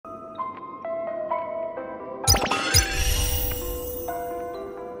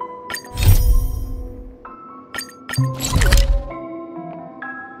速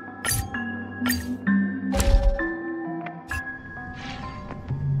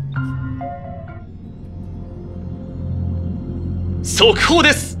報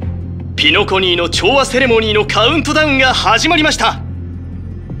です。ピノコニーの調和セレモニーのカウントダウンが始まりました。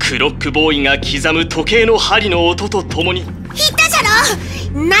クロックボーイが刻む時計の針の音とともに。言ったじゃ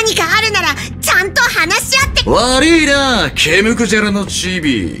ろ、何かあるならちゃんと話し合って。悪いな、ケムクジャラのチ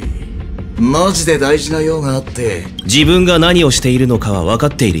ビ。マジで大事な用があって。自分が何をしているのかは分かっ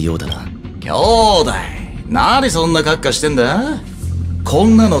ているようだな。兄弟、何そんなカッカしてんだ。こ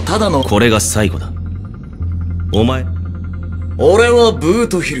んなのただの。これが最後だ。お前。俺はブー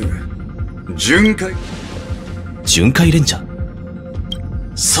トヒル巡回レンジャー。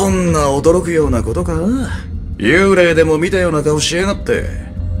そんな驚くようなことか。幽霊でも見たような顔しやがって。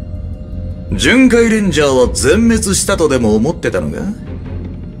巡回レンジャーは全滅したとでも思ってたのか。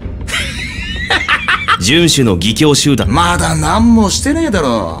遵守の義教集団。まだ何もしてねえだ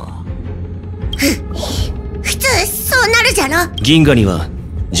ろ。普通そうなるじゃろ。銀河には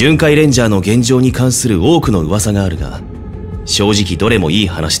巡回レンジャーの現状に関する多くの噂があるが、正直どれもいい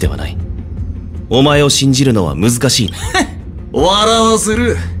話ではない。お前を信じるのは難しい。笑わせ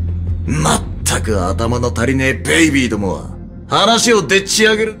る。まったく頭の足りねえベイビーどもは話をでっち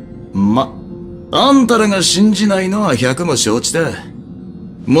上げる。あんたらが信じないのは百も承知だ。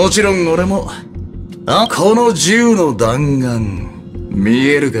もちろん俺も。この銃の弾丸見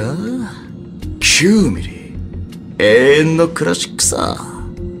えるか。9ミリ永遠のクラシックさ。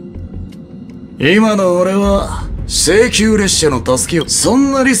今の俺は請求列車の助けを、そ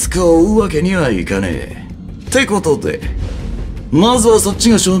んなリスクを負うわけにはいかねえ。ってことでまずはそっち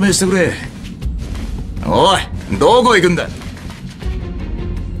が証明してくれ。おい、どこ行くんだ。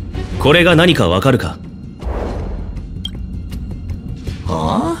これが何かわかるか。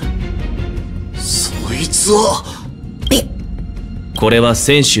はあ、そいつは。これは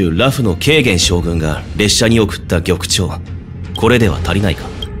先週ラフのケーゲン将軍が列車に送った玉鳥。これでは足りないか。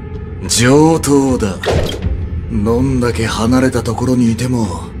上等だ。どんだけ離れたところにいても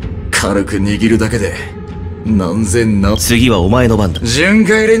軽く握るだけで何千何。次はお前の番だ。巡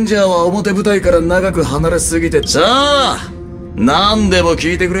回レンジャーは表舞台から長く離れすぎて。さあ何でも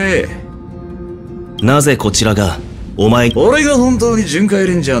聞いてくれ。なぜこちらが俺が本当に巡回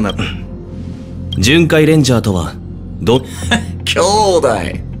レンジャーなの。巡回レンジャーとは兄弟、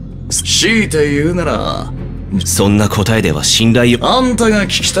強いて言うならそんな答えでは信頼を。あんたが聞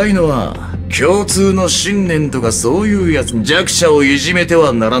きたいのは共通の信念とかそういうやつ。弱者をいじめて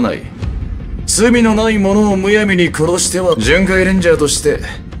はならない。罪のない者をむやみに殺しては。巡回レンジャーとして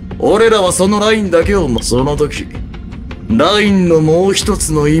俺らはそのラインだけを。その時ラインのもう一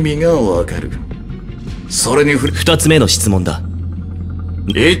つの意味がわかる。それに二つ目の質問だ。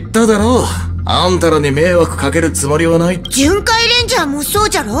言っただろう、あんたらに迷惑かけるつもりはない。巡回レンジャーもそう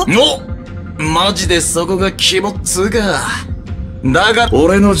じゃろ。マジでそこが肝っつうか。だが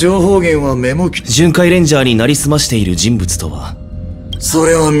俺の情報源はメモ機。巡回レンジャーになりすましている人物とは。そ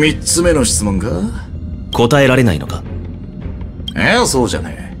れは三つ目の質問か。答えられないのか。そうじゃ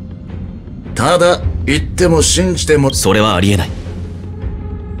ねえ。ただ言っても信じても。それはありえない。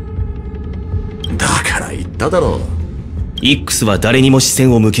だから言っただろう。X は誰にも視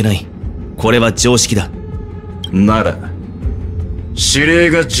線を向けない。これは常識だ。なら司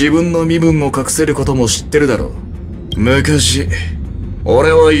令が自分の身分を隠せることも知ってるだろう。昔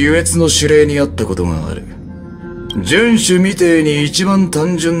俺は優越の司令に会ったことがある。遵守みてえに一番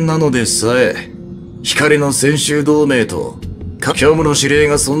単純なのでさえ光の戦衆同盟と虚無の司令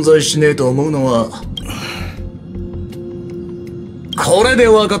が存在しねえと思うのはこれで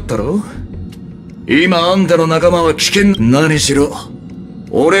分かったろ。今あんたの仲間は危険。何しろ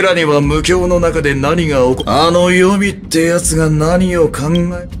俺らには無境の中で何が起こ。あの予備ってやつが何を考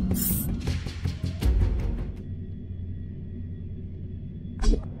え。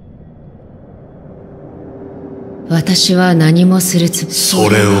私は何もするつもり。そ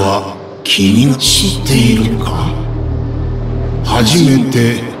れは君が知っているか。初め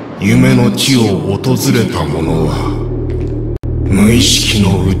て夢の地を訪れた者は無意識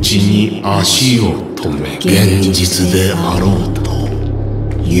のうちに足を止め、現実であろうと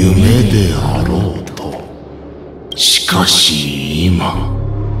夢であろうと。しかし今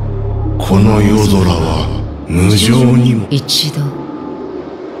この夜空は無情にも。一度、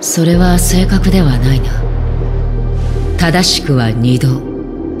それは正確ではないな。正しくは二度。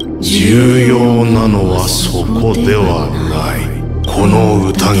重要なのはそこではない。この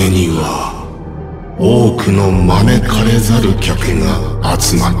宴には多くの招かれざる客が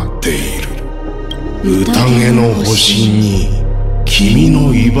集まっている。宴の星に君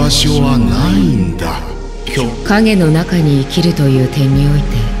の居場所はないんだ、影の中に生きるという点において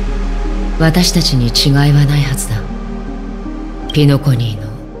私たちに違いはないはずだ。ピノコニーの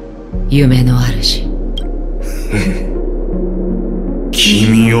夢の主。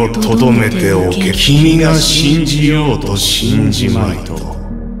君をとどめておけ。君が信じようと信じまいと、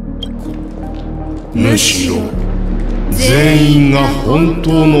むしろ全員が本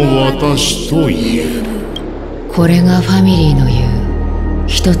当の私と言える。これがファミリーの言う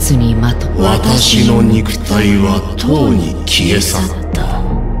一つにまとめ。私の肉体はとうに消え去った。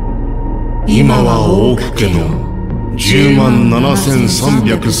今は大久家の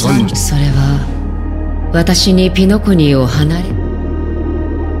107,330。それは私にピノコニーを離れ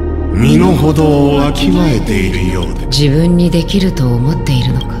身の程をわきまえているようで、自分にできると思ってい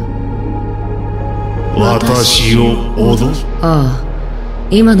るのか。私を脅す。ああ、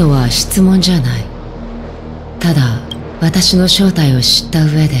今のは質問じゃない。ただ私の正体を知った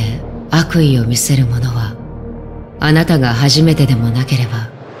上で悪意を見せる者はあなたが初めてでもなければ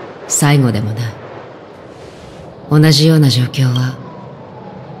最後でもない。同じような状況は、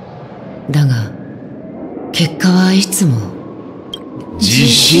だが結果はいつも自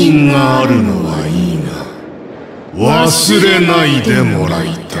信があるのはいいが、忘れないでもらい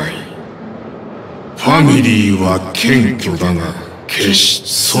たい。ファミリーは謙虚だが決して、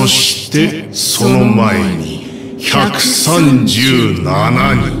そしてその前に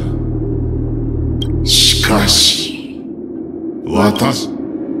137人。しかし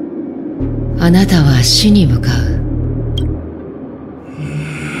あなたは死に向かう。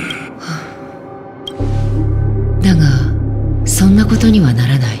だがそんなことにはな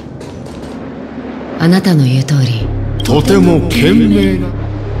らない。あなたの言う通りとても賢明な。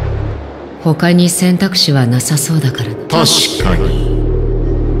他に選択肢はなさそうだから。確かに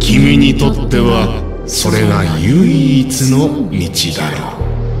君にとってはそれが唯一の道だろ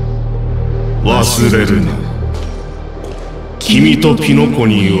う。忘れるな、君とピノコ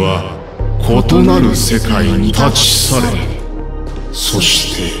ニーは異なる世界に立ち去れ、そ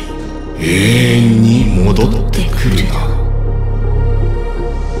して永遠に戻ってくるな。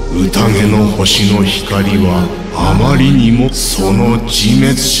宴の星の光はあまりにもその自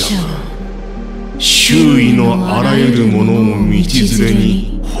滅者だ。周囲のあらゆるものを道連れ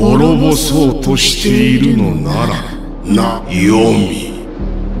に滅ぼそうとしているのならな、ヨミ。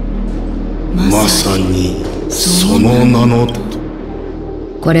まさにその名のと。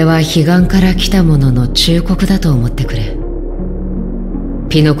これは彼岸から来た者の忠告だと思ってくれ。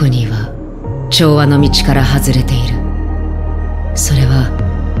ピノコニーは調和の道から外れている。それは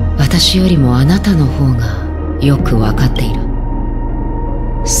私よりもあなたの方がよくわかっている。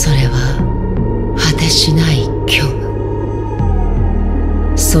それは果てしない虚無。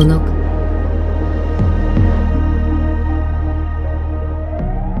その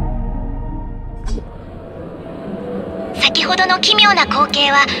先ほどの奇妙な光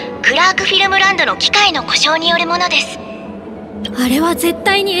景はクラークフィルムランドの機械の故障によるものです。あれは絶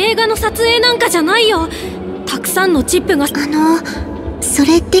対に映画の撮影なんかじゃないよ。たくさんのチップが。そ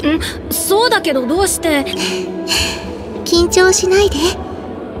れってそうだけどどうして。緊張しないで。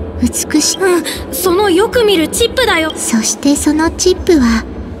美しい。そのよく見るチップだよ。そしてそのチップは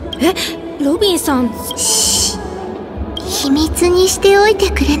ロビンさん。秘密にしておい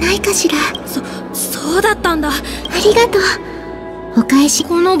てくれないかしら。そうだったんだ。ありがとう。お返し。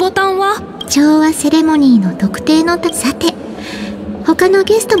このボタンは調和セレモニーの特定のさて、他の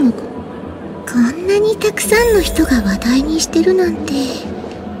ゲストもこんなにたくさんの人が話題にしてるなんて。フ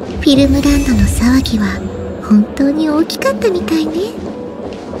ィルムランドの騒ぎは本当に大きかったみたいね。